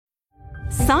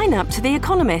Sign up to The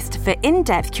Economist for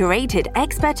in-depth curated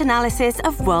expert analysis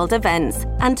of world events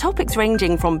and topics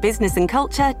ranging from business and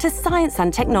culture to science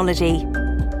and technology.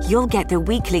 You'll get the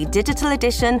weekly digital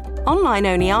edition,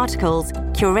 online-only articles,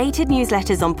 curated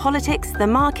newsletters on politics, the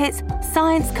markets,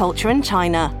 science, culture and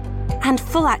China, and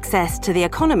full access to The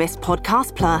Economist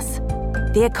Podcast Plus.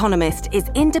 The Economist is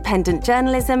independent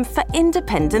journalism for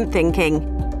independent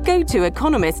thinking. Go to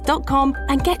economist.com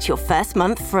and get your first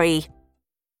month free.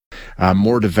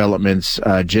 More developments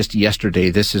just yesterday.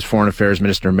 This is Foreign Affairs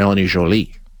Minister Melanie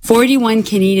Joly. 41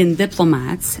 Canadian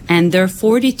diplomats and their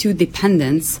 42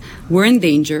 dependents were in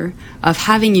danger of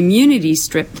having immunity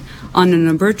stripped on an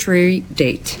arbitrary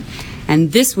date,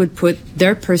 and this would put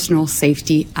their personal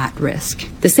safety at risk.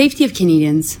 The safety of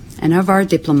Canadians and of our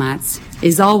diplomats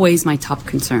is always my top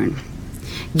concern.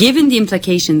 Given the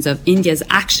implications of India's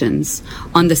actions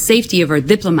on the safety of our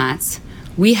diplomats,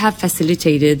 we have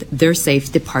facilitated their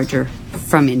safe departure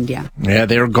from India. Yeah,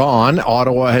 they're gone.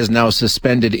 Ottawa has now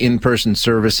suspended in-person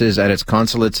services at its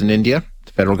consulates in India.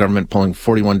 The federal government pulling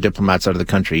 41 diplomats out of the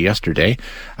country yesterday.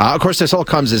 Of course, this all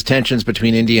comes as tensions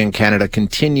between India and Canada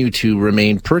continue to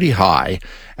remain pretty high.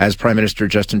 As Prime Minister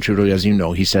Justin Trudeau, as you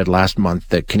know, he said last month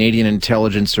that Canadian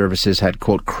intelligence services had,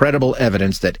 quote, credible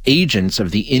evidence that agents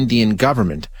of the Indian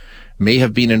government may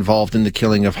have been involved in the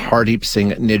killing of Hardeep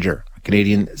Singh Nijjar, a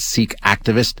Canadian Sikh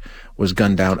activist, was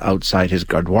gunned down outside his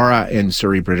Gurdwara in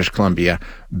Surrey, British Columbia,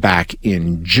 back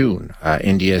in June.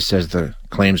 India says the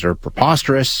claims are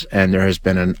preposterous, and there has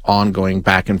been an ongoing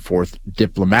back and forth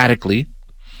diplomatically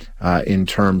in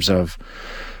terms of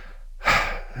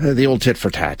the old tit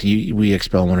for tat. We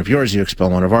expel one of yours, you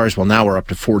expel one of ours. Well, now we're up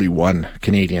to 41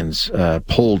 Canadians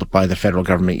pulled by the federal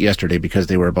government yesterday because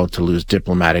they were about to lose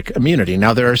diplomatic immunity.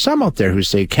 Now, there are some out there who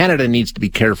say Canada needs to be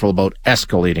careful about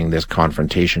escalating this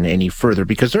confrontation any further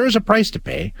because there is a price to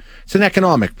pay. It's an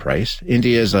economic price.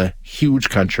 India is a huge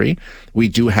country. We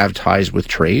do have ties with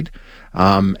trade.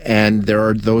 And there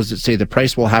are those that say the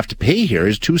price we'll have to pay here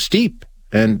is too steep.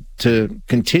 And to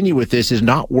continue with this is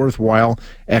not worthwhile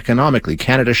economically.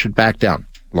 Canada should back down.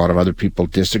 A lot of other people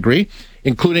disagree,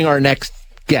 including our next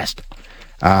guest.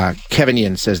 Kevin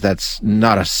Yin says that's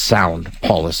not a sound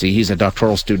policy. He's a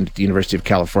doctoral student at the University of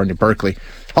California, Berkeley.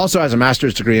 Also has a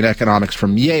master's degree in economics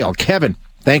from Yale. Kevin,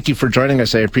 thank you for joining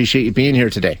us. I appreciate you being here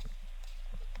today.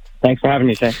 Thanks for having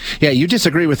me, Shay. Yeah, you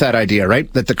disagree with that idea,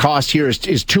 right? That the cost here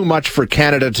is too much for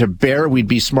Canada to bear. We'd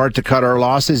be smart to cut our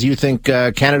losses. You think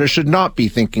Canada should not be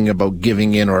thinking about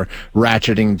giving in or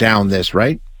ratcheting down this,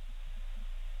 right?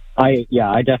 I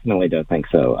definitely don't think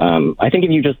so. I think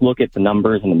if you just look at the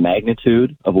numbers and the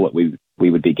magnitude of what we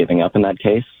would be giving up in that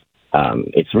case,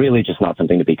 it's really just not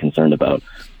something to be concerned about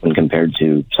when compared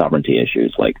to sovereignty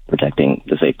issues like protecting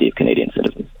the safety of Canadian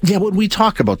citizens. Yeah, when we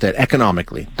talk about that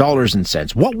economically, dollars and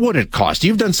cents, what would it cost?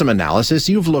 You've done some analysis.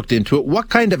 You've looked into it. What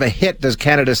kind of a hit does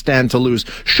Canada stand to lose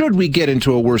should we get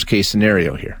into a worst-case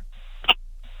scenario here?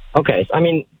 Okay. I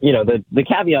mean, the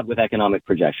caveat with economic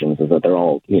projections is that they're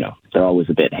always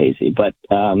a bit hazy. But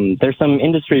there's some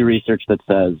industry research that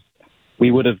says we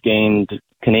would have gained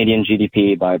Canadian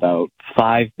GDP by about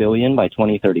 $5 billion by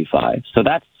 2035. So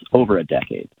that's over a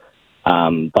decade.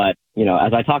 But,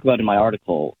 as I talk about in my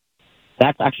article,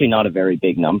 that's actually not a very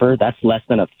big number. That's less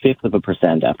than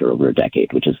 0.5% after over a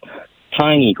decade, which is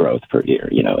tiny growth per year.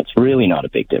 It's really not a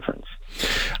big difference.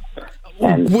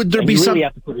 Would there be you some? really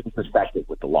have to put it in perspective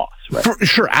with the loss, right?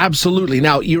 Sure, absolutely.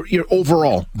 Now, you're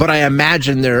overall, but I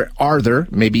imagine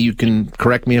maybe you can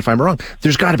correct me if I'm wrong,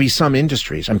 there's got to be some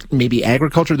industries, maybe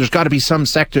agriculture, there's got to be some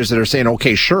sectors that are saying,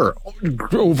 okay, sure,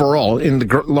 overall, in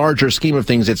the larger scheme of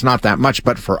things, it's not that much,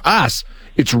 but for us,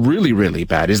 it's really, really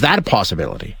bad. Is that a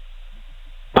possibility?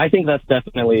 I think that's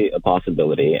definitely a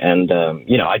possibility. And,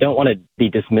 I don't want to be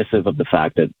dismissive of the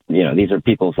fact that, these are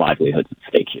people's livelihoods at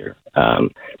stake here.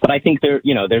 But I think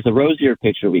there's a rosier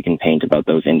picture we can paint about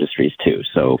those industries too.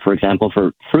 So, for example,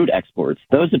 for fruit exports,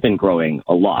 those have been growing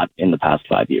a lot in the past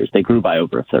 5 years. They grew by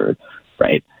over a third,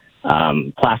 right?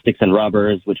 Plastics and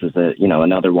rubbers, which was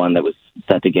another one that was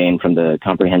set to gain from the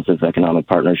Comprehensive Economic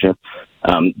Partnership.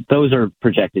 Those are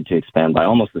projected to expand by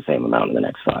almost the same amount in the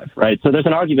next 5, right? So there's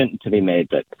an argument to be made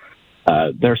that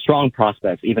there are strong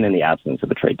prospects even in the absence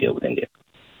of a trade deal with India.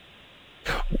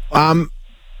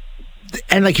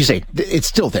 And like you say, it's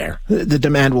still there. The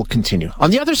demand will continue.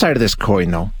 On the other side of this coin,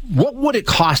 though, what would it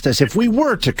cost us if we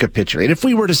were to capitulate? If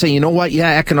we were to say, you know what,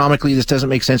 economically this doesn't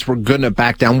make sense, we're going to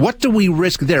back down. What do we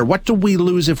risk there? What do we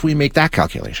lose if we make that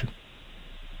calculation?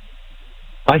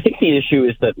 I think the issue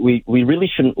is that we really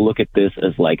shouldn't look at this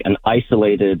as like an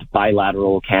isolated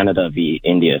bilateral Canada v.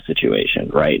 India situation,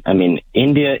 right? I mean,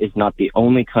 India is not the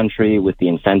only country with the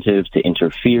incentives to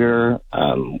interfere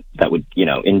that would,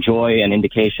 enjoy an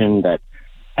indication that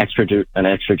an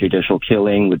extrajudicial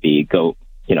killing would go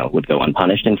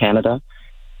unpunished in Canada.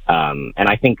 And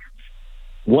I think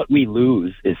what we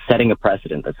lose is setting a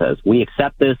precedent that says we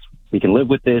accept this, we can live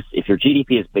with this. If your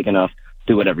GDP is big enough,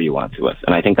 do whatever you want to us.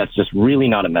 And I think that's just really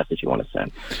not a message you want to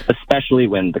send, especially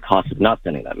when the costs of not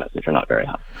sending that message are not very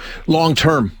high. Long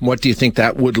term, what do you think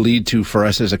that would lead to for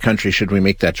us as a country should we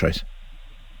make that choice?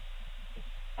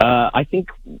 I think...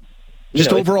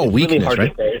 Just overall it's weakness,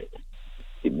 really right?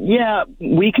 Yeah,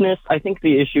 weakness. I think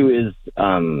the issue is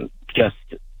just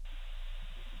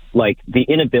like the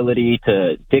inability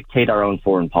to dictate our own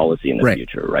foreign policy in the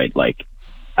future, right? Like,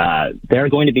 there are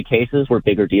going to be cases where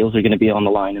bigger deals are going to be on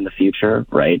the line in the future,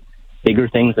 right? Bigger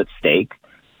things at stake.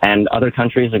 And other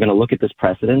countries are going to look at this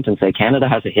precedent and say Canada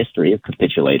has a history of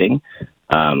capitulating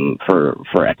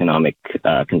for economic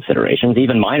considerations,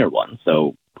 even minor ones.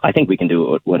 So I think we can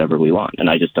do whatever we want. And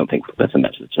I just don't think that's a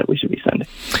message that we should be sending.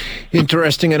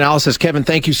 Interesting analysis. Kevin,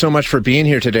 thank you so much for being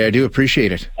here today. I do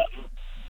appreciate it.